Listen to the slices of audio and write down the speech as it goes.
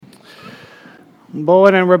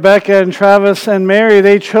Bowen and Rebecca and Travis and Mary,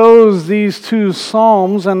 they chose these two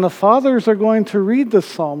psalms, and the fathers are going to read the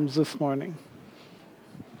psalms this morning.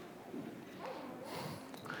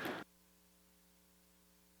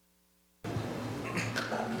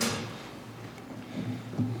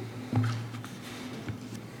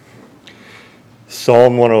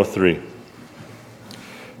 Psalm 103.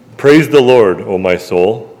 Praise the Lord, O my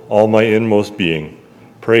soul, all my inmost being.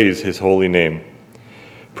 Praise his holy name.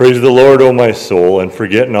 Praise the Lord, O my soul, and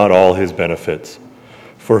forget not all his benefits.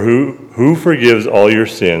 For who forgives all your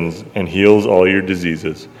sins and heals all your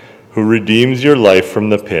diseases, who redeems your life from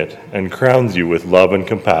the pit and crowns you with love and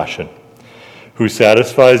compassion, who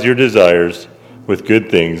satisfies your desires with good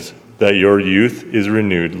things, that your youth is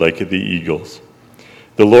renewed like the eagles.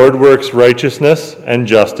 The Lord works righteousness and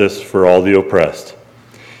justice for all the oppressed.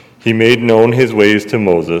 He made known his ways to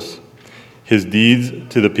Moses, his deeds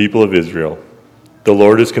to the people of Israel. The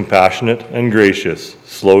Lord is compassionate and gracious,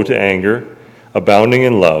 slow to anger, abounding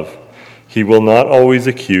in love. He will not always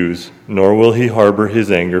accuse, nor will he harbor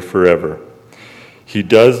his anger forever. He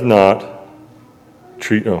does not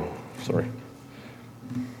treat us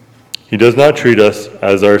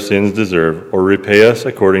as our sins deserve, or repay us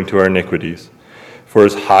according to our iniquities. For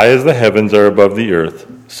as high as the heavens are above the earth,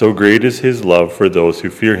 so great is his love for those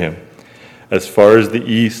who fear him. As far as the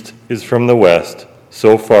east is from the west,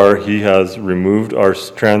 so far he has removed our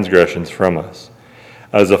transgressions from us.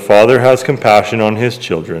 As a father has compassion on his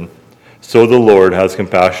children, so the Lord has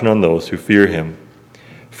compassion on those who fear him.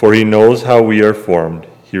 For he knows how we are formed.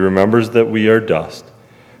 He remembers that we are dust.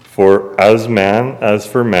 For as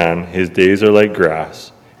for man, his days are like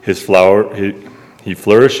grass. He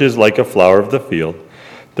flourishes like a flower of the field.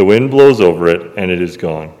 The wind blows over it, and it is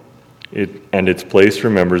gone. And its place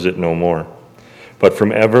remembers it no more. But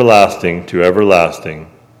from everlasting to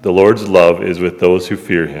everlasting, the Lord's love is with those who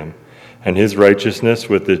fear him, and his righteousness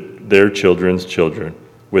with their children's children,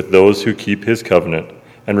 with those who keep his covenant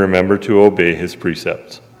and remember to obey his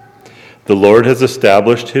precepts. The Lord has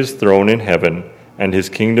established his throne in heaven, and his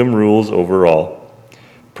kingdom rules over all.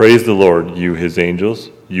 Praise the Lord, you his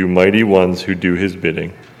angels, you mighty ones who do his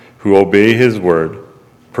bidding, who obey his word.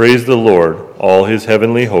 Praise the Lord, all his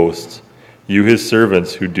heavenly hosts, you his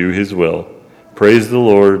servants who do his will. Praise the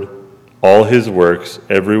Lord, all his works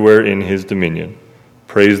everywhere in his dominion.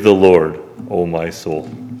 Praise the Lord, O my soul.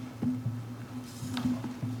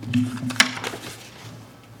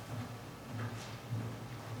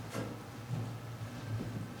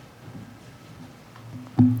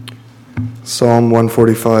 Psalm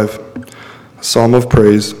 145, a psalm of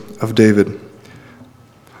praise of David.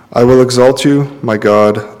 I will exalt you, my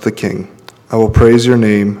God, the King. I will praise your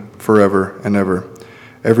name forever and ever.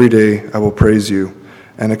 Every day I will praise you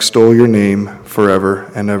and extol your name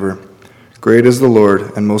forever and ever. Great is the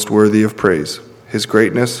Lord and most worthy of praise. His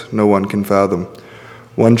greatness no one can fathom.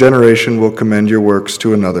 One generation will commend your works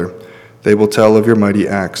to another. They will tell of your mighty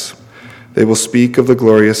acts. They will speak of the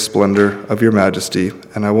glorious splendor of your majesty,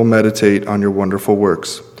 and I will meditate on your wonderful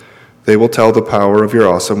works. They will tell the power of your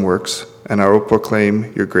awesome works, and I will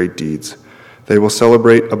proclaim your great deeds. They will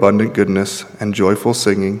celebrate abundant goodness and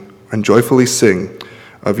joyfully sing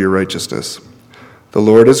of your righteousness. The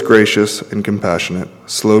Lord is gracious and compassionate,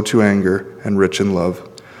 slow to anger and rich in love.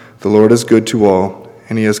 The Lord is good to all,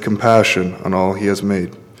 and he has compassion on all he has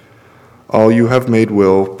made. All you have made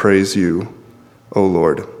will praise you, O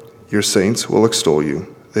Lord. Your saints will extol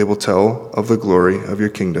you. They will tell of the glory of your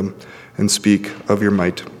kingdom and speak of your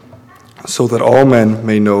might, so that all men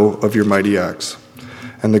may know of your mighty acts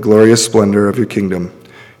and the glorious splendor of your kingdom.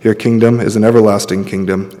 Your kingdom is an everlasting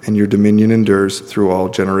kingdom, and your dominion endures through all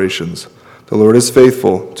generations. The Lord is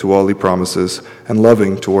faithful to all he promises, and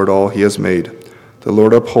loving toward all he has made. The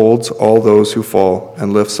Lord upholds all those who fall,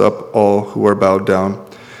 and lifts up all who are bowed down.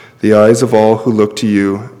 The eyes of all who look to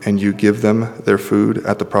you, and you give them their food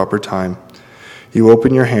at the proper time. You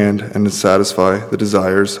open your hand and satisfy the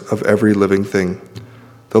desires of every living thing.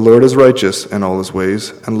 The Lord is righteous in all his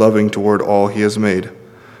ways, and loving toward all he has made.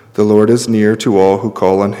 The Lord is near to all who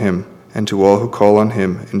call on him, and to all who call on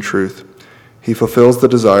him in truth. He fulfills the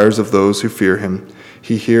desires of those who fear him.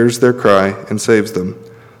 He hears their cry and saves them.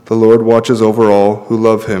 The Lord watches over all who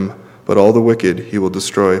love him, but all the wicked he will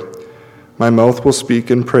destroy. My mouth will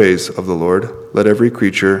speak in praise of the Lord. Let every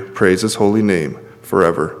creature praise his holy name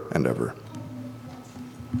forever and ever.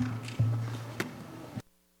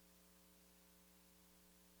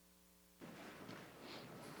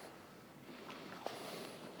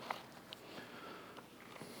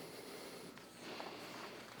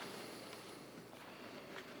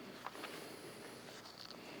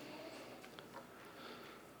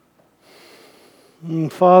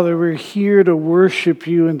 And Father, we're here to worship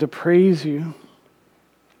you and to praise you.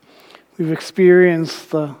 We've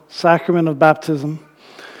experienced the sacrament of baptism,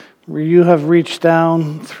 where you have reached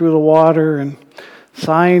down through the water and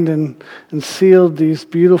signed and sealed these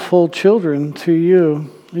beautiful children to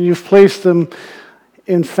you. And you've placed them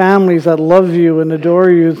in families that love you and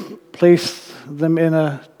adore you, placed them in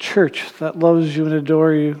a church that loves you and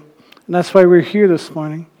adore you. And that's why we're here this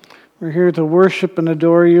morning. We're here to worship and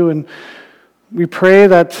adore you, and we pray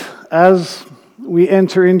that as we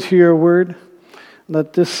enter into your word,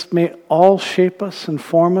 that this may all shape us and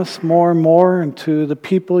form us more and more into the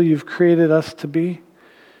people you've created us to be.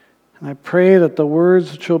 And I pray that the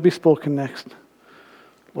words which will be spoken next,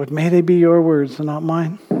 Lord, may they be your words and not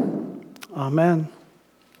mine. Amen.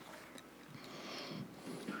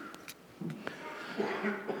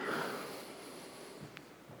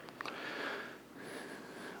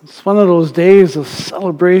 It's one of those days of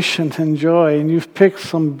celebration and joy, and you've picked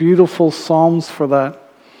some beautiful psalms for that.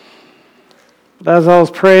 But as I was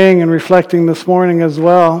praying and reflecting this morning as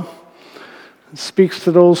well, it speaks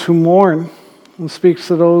to those who mourn and speaks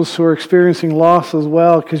to those who are experiencing loss as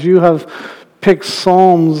well, because you have picked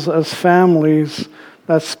psalms as families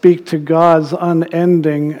that speak to God's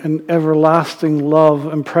unending and everlasting love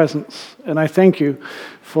and presence. And I thank you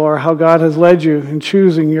for how God has led you in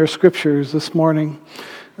choosing your scriptures this morning.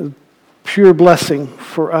 Pure blessing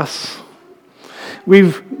for us.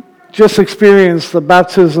 We've just experienced the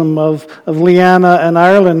baptism of Leanna and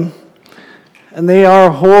Ireland, and they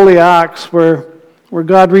are holy acts where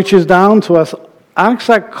God reaches down to us, acts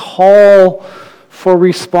that call for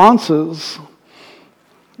responses.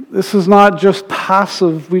 This is not just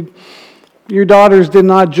passive. Your daughters did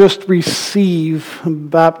not just receive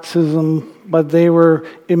baptism, but they were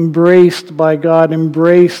embraced by God,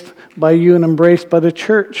 embraced by you, and embraced by the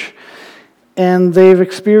church. And they've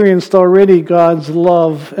experienced already God's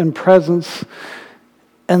love and presence.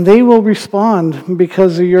 And they will respond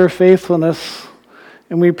because of your faithfulness.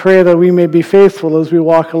 And we pray that we may be faithful as we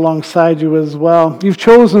walk alongside you as well. You've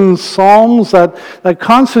chosen psalms that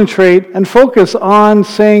concentrate and focus on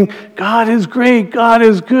saying, God is great, God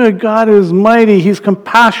is good, God is mighty, He's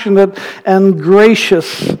compassionate and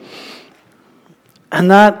gracious.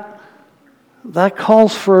 And that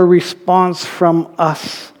calls for a response from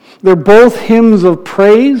us. They're both hymns of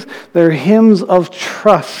praise. They're hymns of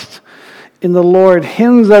trust in the Lord.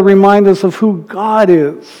 Hymns that remind us of who God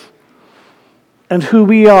is and who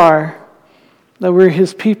we are, that we're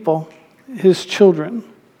His people, His children.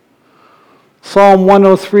 Psalm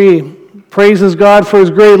 103 praises God for His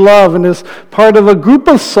great love and is part of a group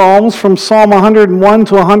of psalms from Psalm 101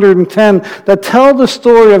 to 110 that tell the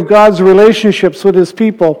story of God's relationships with His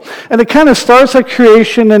people. And it kind of starts at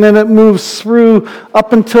creation and then it moves through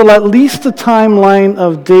up until at least the timeline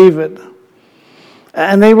of David.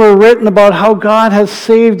 And they were written about how God has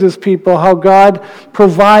saved His people, how God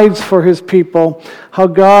provides for His people, how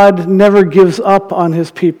God never gives up on His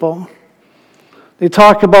people. They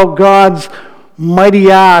talk about God's mighty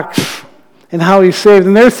acts and how He saved.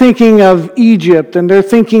 And they're thinking of Egypt, and they're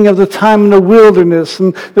thinking of the time in the wilderness,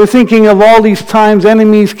 and they're thinking of all these times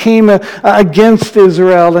enemies came against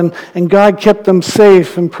Israel, and God kept them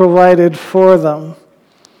safe and provided for them.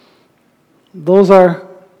 Those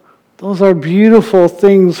are beautiful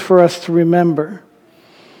things for us to remember.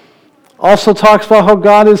 Also talks about how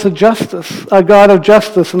God is a God of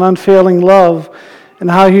justice and unfailing love,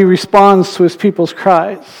 and how He responds to His people's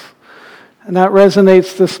cries. And that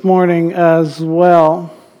resonates this morning as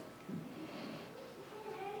well.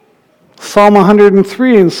 Psalm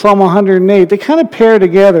 103 and Psalm 108, they kind of pair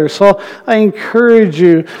together. So I encourage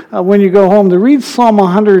you when you go home to read Psalm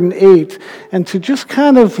 108 and to just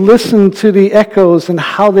kind of listen to the echoes and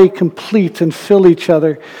how they complete and fill each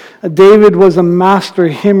other. David was a master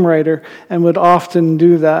hymn writer and would often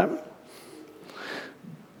do that.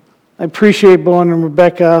 I appreciate, Bowen and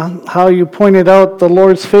Rebecca, how you pointed out the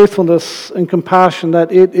Lord's faithfulness and compassion,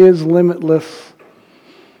 that it is limitless.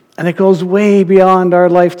 And it goes way beyond our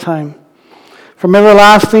lifetime. From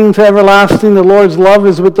everlasting to everlasting, the Lord's love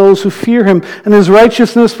is with those who fear Him, and His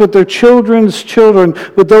righteousness with their children's children,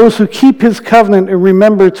 with those who keep His covenant and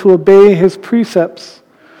remember to obey His precepts.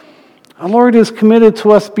 Our Lord is committed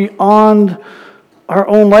to us beyond our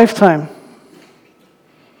own lifetime.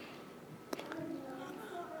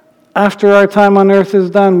 After our time on earth is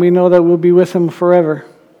done, we know that we'll be with Him forever.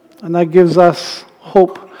 And that gives us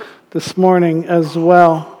hope this morning as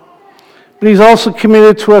well. But He's also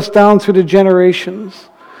committed to us down through the generations,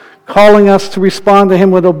 calling us to respond to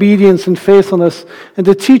him with obedience and faithfulness, and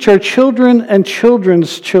to teach our children and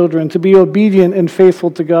children's children to be obedient and faithful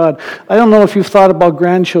to God. I don't know if you've thought about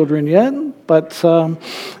grandchildren yet, but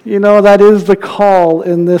that is the call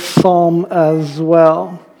in this psalm as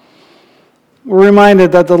well. We're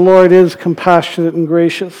reminded that the Lord is compassionate and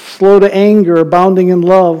gracious, slow to anger, abounding in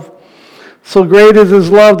love. So great is his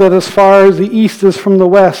love that as far as the east is from the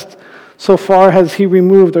west, so far has he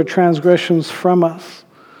removed our transgressions from us.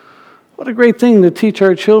 What a great thing to teach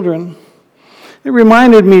our children. It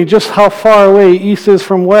reminded me just how far away east is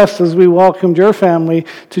from west as we welcomed your family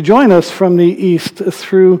to join us from the east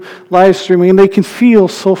through live streaming. And they can feel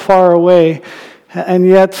so far away and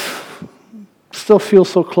yet still feel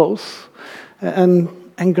so close.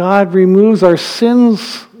 And God removes our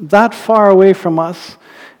sins that far away from us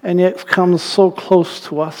and yet comes so close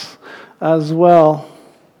to us as well.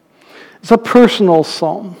 It's a personal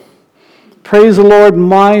psalm. Praise the Lord,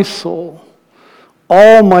 my soul.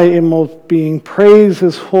 All my inmost being, praise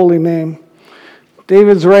his holy name.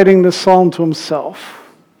 David's writing this psalm to himself.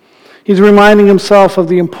 He's reminding himself of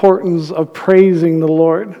the importance of praising the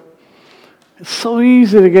Lord. It's so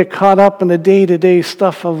easy to get caught up in the day-to-day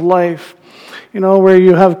stuff of life. Where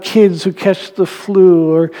you have kids who catch the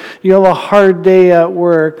flu, or you have a hard day at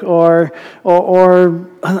work, or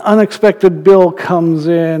an unexpected bill comes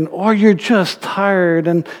in, or you're just tired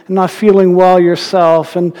and not feeling well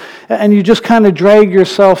yourself, and you just kind of drag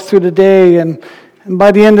yourself through the day, and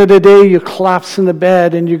by the end of the day you collapse in the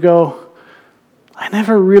bed and you go, I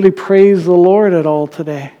never really praised the Lord at all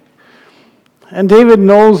today. And David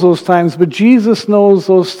knows those times, but Jesus knows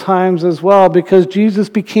those times as well, because Jesus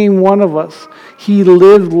became one of us. He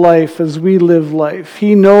lived life as we live life.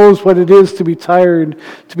 He knows what it is to be tired,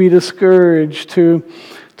 to be discouraged, to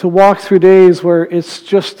walk through days where it's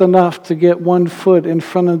just enough to get one foot in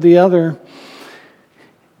front of the other.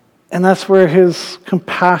 And that's where his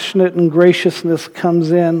compassionate and graciousness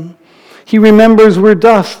comes in. He remembers we're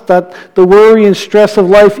dust, that the worry and stress of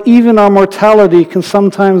life, even our mortality, can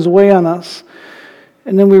sometimes weigh on us.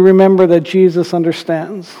 And then we remember that Jesus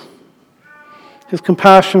understands. His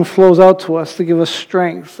compassion flows out to us to give us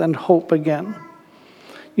strength and hope again.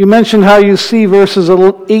 You mentioned how you see verses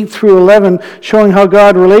 8 through 11 showing how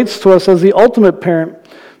God relates to us as the ultimate parent,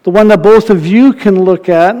 the one that both of you can look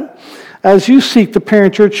at as you seek to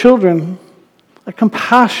parent your children. A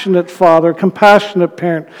compassionate father, compassionate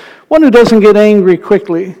parent, one who doesn't get angry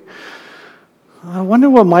quickly. I wonder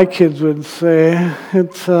what my kids would say.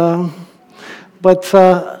 But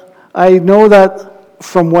I know that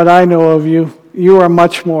from what I know of you, you are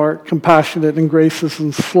much more compassionate and gracious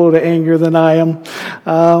and slow to anger than I am.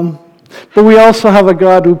 But we also have a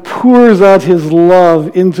God who pours out his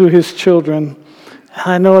love into his children.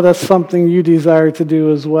 I know that's something you desire to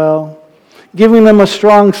do as well, giving them a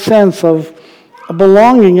strong sense of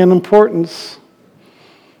belonging and importance.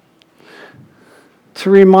 To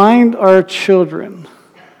remind our children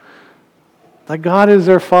that God is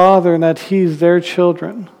their Father and that he's their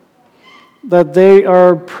children, that they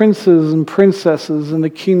are princes and princesses in the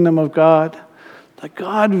kingdom of God, that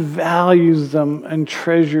God values them and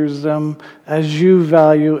treasures them as you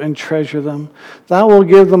value and treasure them. That will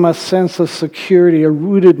give them a sense of security, a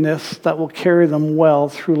rootedness that will carry them well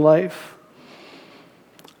through life.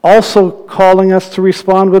 Also calling us to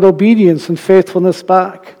respond with obedience and faithfulness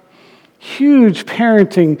back. Huge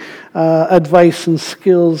parenting advice and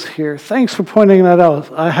skills here. Thanks for pointing that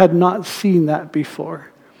out. I had not seen that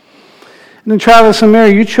before. And then Travis and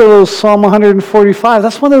Mary, you chose Psalm 145.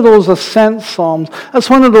 That's one of those ascent psalms.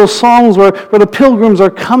 That's one of those psalms where the pilgrims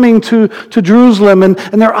are coming to Jerusalem and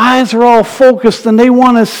their eyes are all focused and they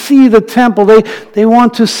want to see the temple. They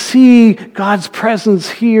want to see God's presence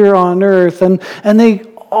here on earth. And they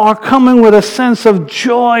are coming with a sense of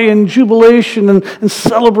joy and jubilation and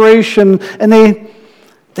celebration. And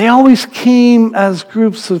they always came as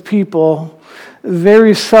groups of people.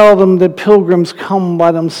 Very seldom did pilgrims come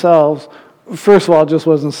by themselves. First of all, it just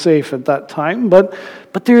wasn't safe at that time. But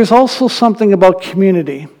there's also something about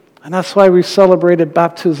community. And that's why we celebrated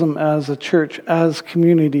baptism as a church, as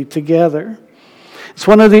community together. It's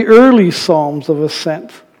one of the early psalms of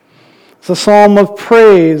ascent. It's a psalm of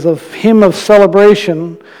praise, of hymn of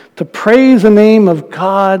celebration, to praise the name of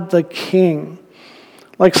God the King.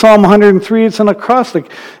 Like Psalm 103, it's an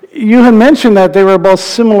acrostic. You had mentioned that they were both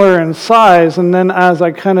similar in size, and then as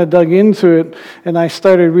I kind of dug into it and I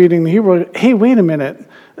started reading the Hebrew, hey, wait a minute.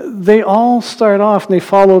 They all start off and they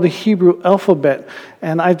follow the Hebrew alphabet.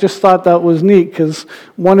 And I just thought that was neat because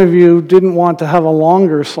one of you didn't want to have a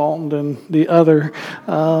longer psalm than the other.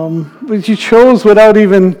 But you chose without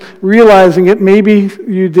even realizing it, maybe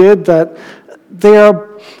you did, that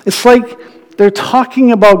It's like they're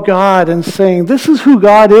talking about God and saying, this is who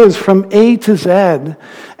God is from A to Z.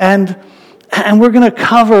 And we're going to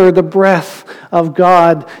cover the breadth of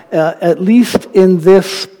God, at least in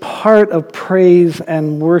this part of praise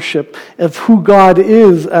and worship, of who God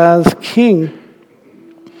is as king.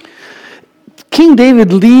 King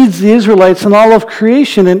David leads the Israelites in all of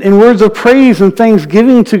creation in words of praise and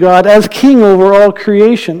thanksgiving to God as king over all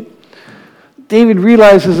creation. David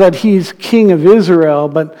realizes that he's king of Israel,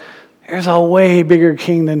 but there's a way bigger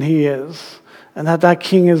king than he is, and that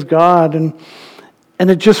king is God. And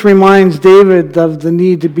it just reminds David of the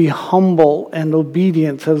need to be humble and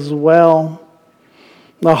obedient as well.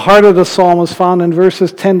 The heart of the psalm is found in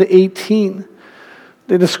verses 10 to 18.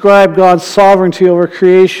 They describe God's sovereignty over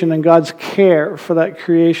creation and God's care for that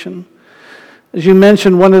creation. As you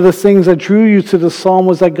mentioned, one of the things that drew you to the psalm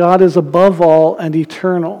was that God is above all and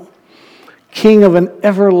eternal, king of an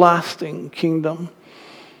everlasting kingdom.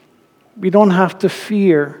 We don't have to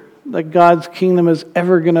fear that God's kingdom is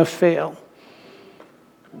ever going to fail.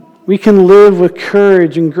 We can live with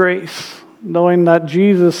courage and grace, knowing that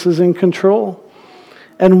Jesus is in control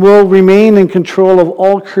and will remain in control of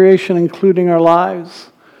all creation, including our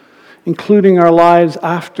lives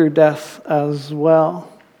after death as well.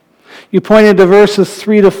 You pointed to verses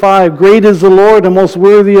 3 to 5. Great is the Lord and most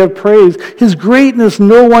worthy of praise. His greatness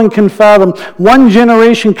no one can fathom. One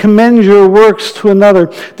generation commends your works to another.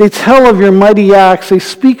 They tell of your mighty acts. They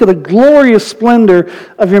speak of the glorious splendor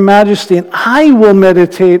of your majesty. And I will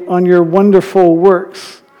meditate on your wonderful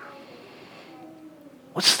works.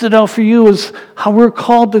 What stood out for you is how we're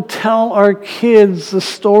called to tell our kids the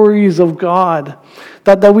stories of God.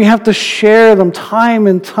 That we have to share them time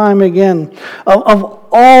and time again of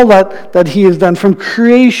all that he has done, from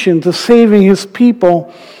creation to saving his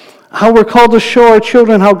people. How we're called to show our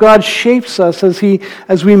children how God shapes us as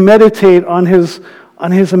we meditate on his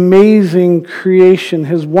amazing creation,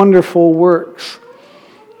 his wonderful works.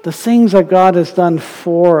 The things that God has done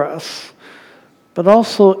for us, but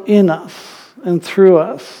also in us and through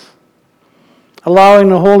us. Allowing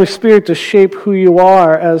the Holy Spirit to shape who you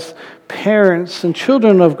are as parents and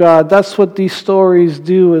children of God. That's what these stories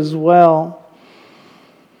do as well.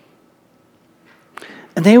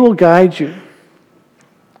 And they will guide you.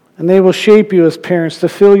 And they will shape you as parents to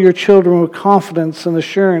fill your children with confidence and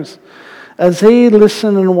assurance as they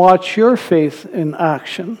listen and watch your faith in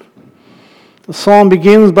action. The psalm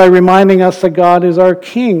begins by reminding us that God is our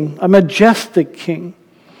king, a majestic king.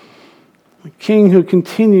 A king who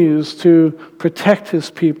continues to protect his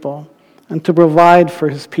people and to provide for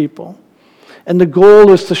his people. And the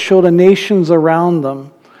goal is to show the nations around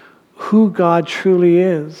them who God truly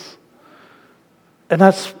is. And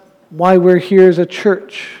that's why we're here as a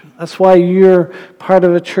church. That's why you're part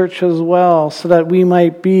of a church as well, so that we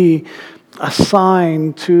might be a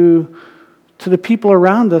sign to the people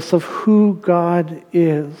around us of who God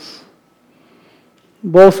is.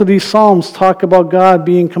 Both of these psalms talk about God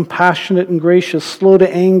being compassionate and gracious, slow to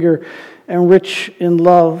anger, and rich in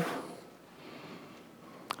love.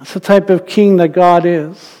 That's the type of king that God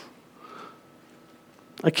is.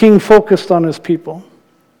 A king focused on his people.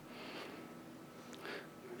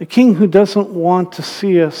 A king who doesn't want to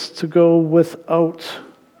see us to go without.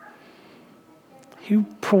 He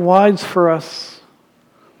provides for us.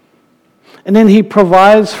 And then he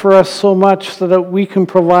provides for us so much so that we can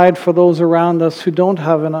provide for those around us who don't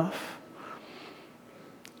have enough.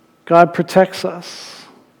 God protects us.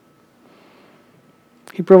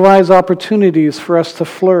 He provides opportunities for us to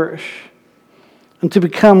flourish and to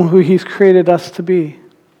become who he's created us to be.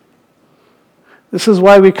 This is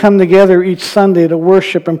why we come together each Sunday to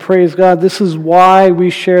worship and praise God. This is why we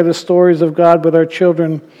share the stories of God with our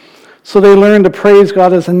children, so they learn to praise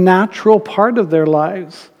God as a natural part of their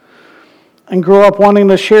lives and grow up wanting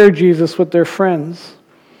to share Jesus with their friends.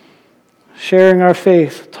 Sharing our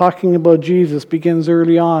faith, talking about Jesus begins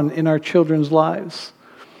early on in our children's lives.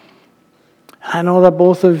 I know that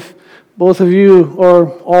both of you,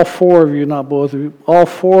 or all four of you, not both of you, all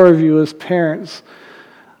four of you as parents,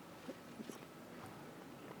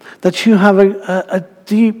 that you have a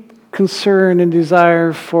deep concern and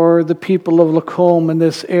desire for the people of Lacombe in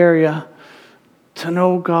this area to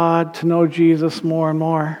know God, to know Jesus more and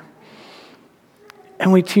more.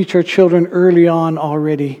 And we teach our children early on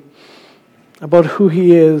already about who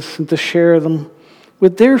he is and to share them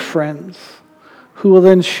with their friends, who will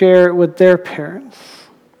then share it with their parents.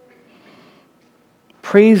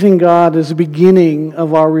 Praising God is the beginning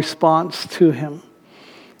of our response to him.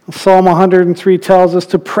 Psalm 103 tells us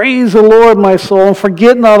to praise the Lord, my soul, and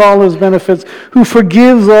forget not all his benefits, who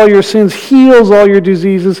forgives all your sins, heals all your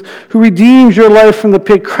diseases, who redeems your life from the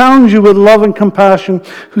pit, crowns you with love and compassion,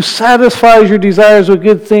 who satisfies your desires with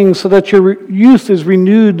good things so that your youth is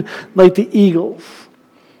renewed like the eagles.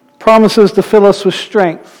 Promises to fill us with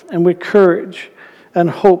strength and with courage and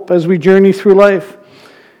hope as we journey through life.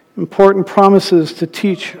 Important promises to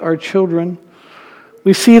teach our children.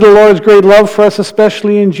 We see the Lord's great love for us,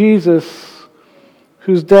 especially in Jesus,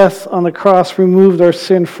 whose death on the cross removed our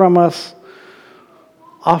sin from us,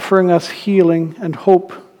 offering us healing and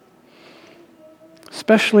hope,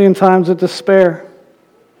 especially in times of despair,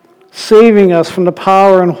 saving us from the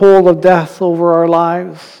power and hold of death over our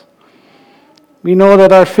lives. We know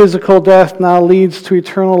that our physical death now leads to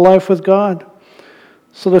eternal life with God,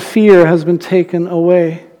 so the fear has been taken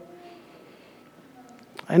away.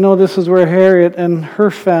 I know this is where Harriet and her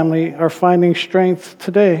family are finding strength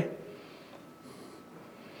today.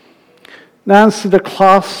 Nancy de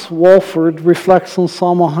Klaas Walford reflects on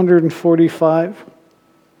Psalm 145.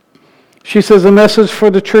 She says, the message for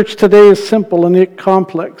the church today is simple and yet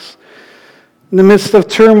complex. In the midst of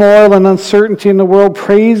turmoil and uncertainty in the world,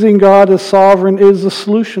 praising God as sovereign is the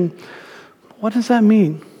solution. What does that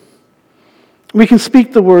mean? We can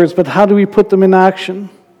speak the words, but how do we put them in action?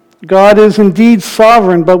 God is indeed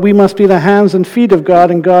sovereign, but we must be the hands and feet of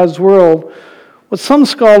God in God's world. What some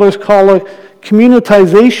scholars call a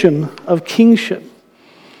communitization of kingship,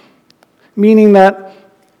 meaning that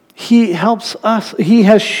He helps us, He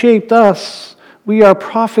has shaped us. We are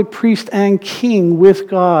prophet, priest, and king with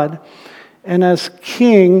God. And as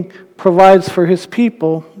king provides for His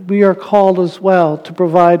people, we are called as well to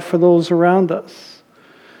provide for those around us.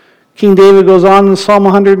 King David goes on in Psalm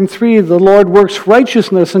 103, the Lord works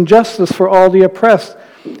righteousness and justice for all the oppressed.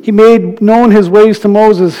 He made known His ways to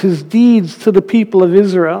Moses, His deeds to the people of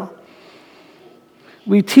Israel.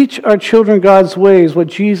 We teach our children God's ways, what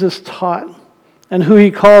Jesus taught, and who He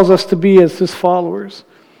calls us to be as His followers.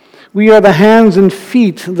 We are the hands and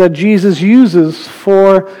feet that Jesus uses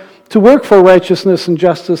to work for righteousness and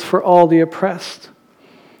justice for all the oppressed.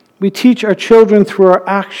 We teach our children through our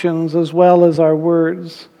actions as well as our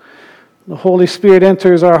words. The Holy Spirit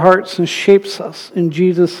enters our hearts and shapes us in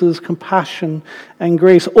Jesus' compassion and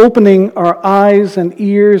grace, opening our eyes and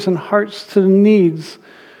ears and hearts to the needs,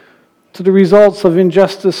 to the results of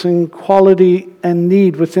injustice and inequality and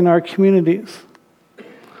need within our communities.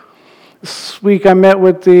 This week I met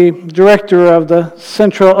with the director of the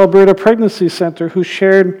Central Alberta Pregnancy Centre, who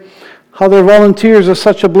shared how their volunteers are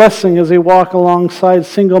such a blessing as they walk alongside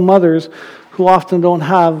single mothers who often don't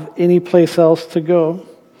have any place else to go.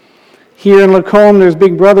 Here in Lacombe, there's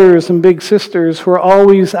big brothers and big sisters who are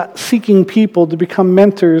always seeking people to become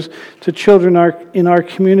mentors to children in our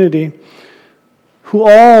community, who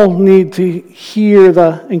all need to hear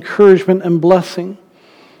the encouragement and blessing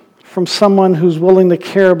from someone who's willing to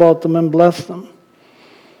care about them and bless them.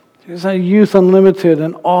 There's a Youth Unlimited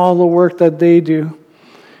and all the work that they do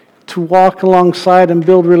to walk alongside and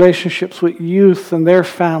build relationships with youth and their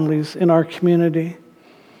families in our community.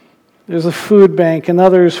 There's a food bank and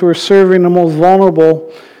others who are serving the most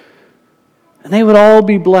vulnerable. And they would all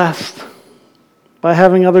be blessed by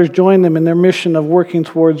having others join them in their mission of working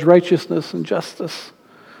towards righteousness and justice.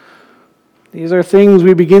 These are things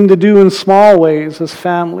we begin to do in small ways as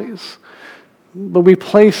families. But we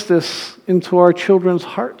place this into our children's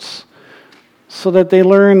hearts so that they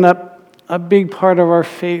learn that a big part of our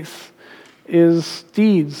faith is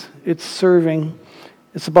deeds. It's serving.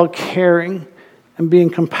 It's about caring and being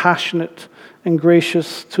compassionate and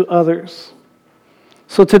gracious to others.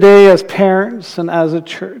 So today, as parents and as a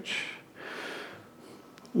church,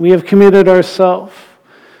 we have committed ourselves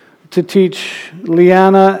to teach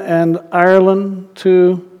Leanna and Ireland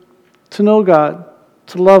to know God,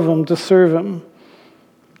 to love Him, to serve Him,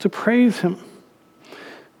 to praise Him.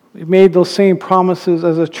 We've made those same promises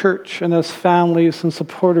as a church and as families and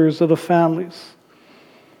supporters of the families.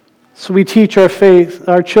 So we teach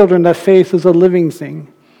our children that faith is a living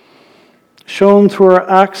thing, shown through our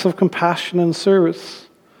acts of compassion and service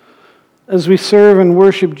as we serve and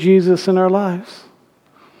worship Jesus in our lives.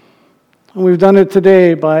 And we've done it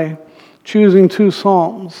today by choosing 2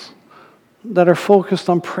 psalms that are focused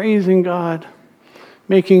on praising God,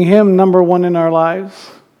 making Him number one in our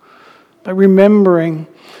lives, by remembering,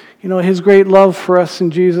 His great love for us in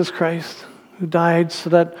Jesus Christ, who died so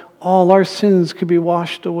that all our sins could be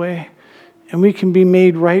washed away and we can be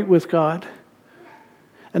made right with God.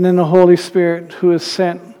 And then the Holy Spirit who is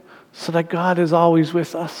sent so that God is always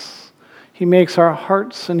with us. He makes our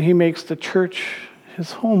hearts and He makes the church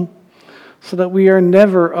His home so that we are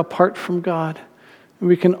never apart from God And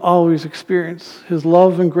we can always experience his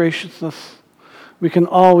love and graciousness. We can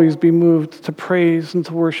always be moved to praise and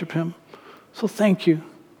to worship him. So thank you.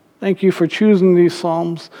 Thank you for choosing these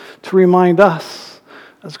psalms to remind us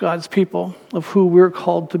as God's people of who we're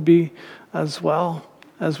called to be as well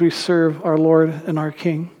as we serve our Lord and our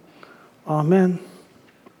King. Amen.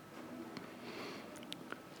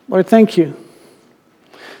 Lord, thank you.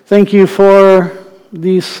 Thank you for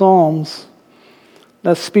these psalms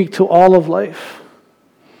that speak to all of life,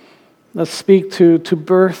 that speak to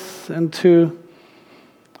birth and to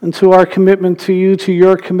our commitment to you, to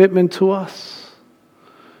your commitment to us.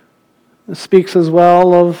 It speaks as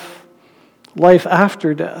well of life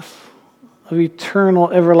after death, of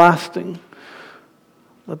eternal, everlasting.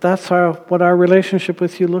 But that's what our relationship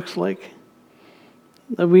with you looks like.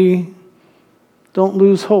 That we don't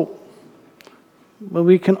lose hope, but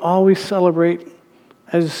we can always celebrate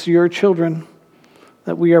as your children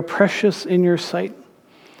that we are precious in your sight.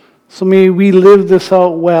 So may we live this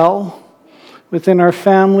out well within our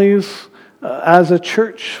families, as a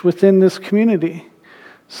church within this community,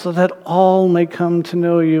 so that all may come to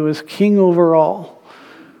know you as King over all,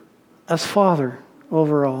 as Father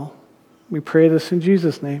over all. We pray this in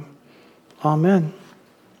Jesus' name. Amen.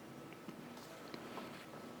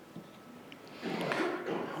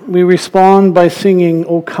 We respond by singing,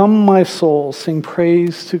 "O come my soul, sing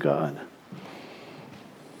praise to God."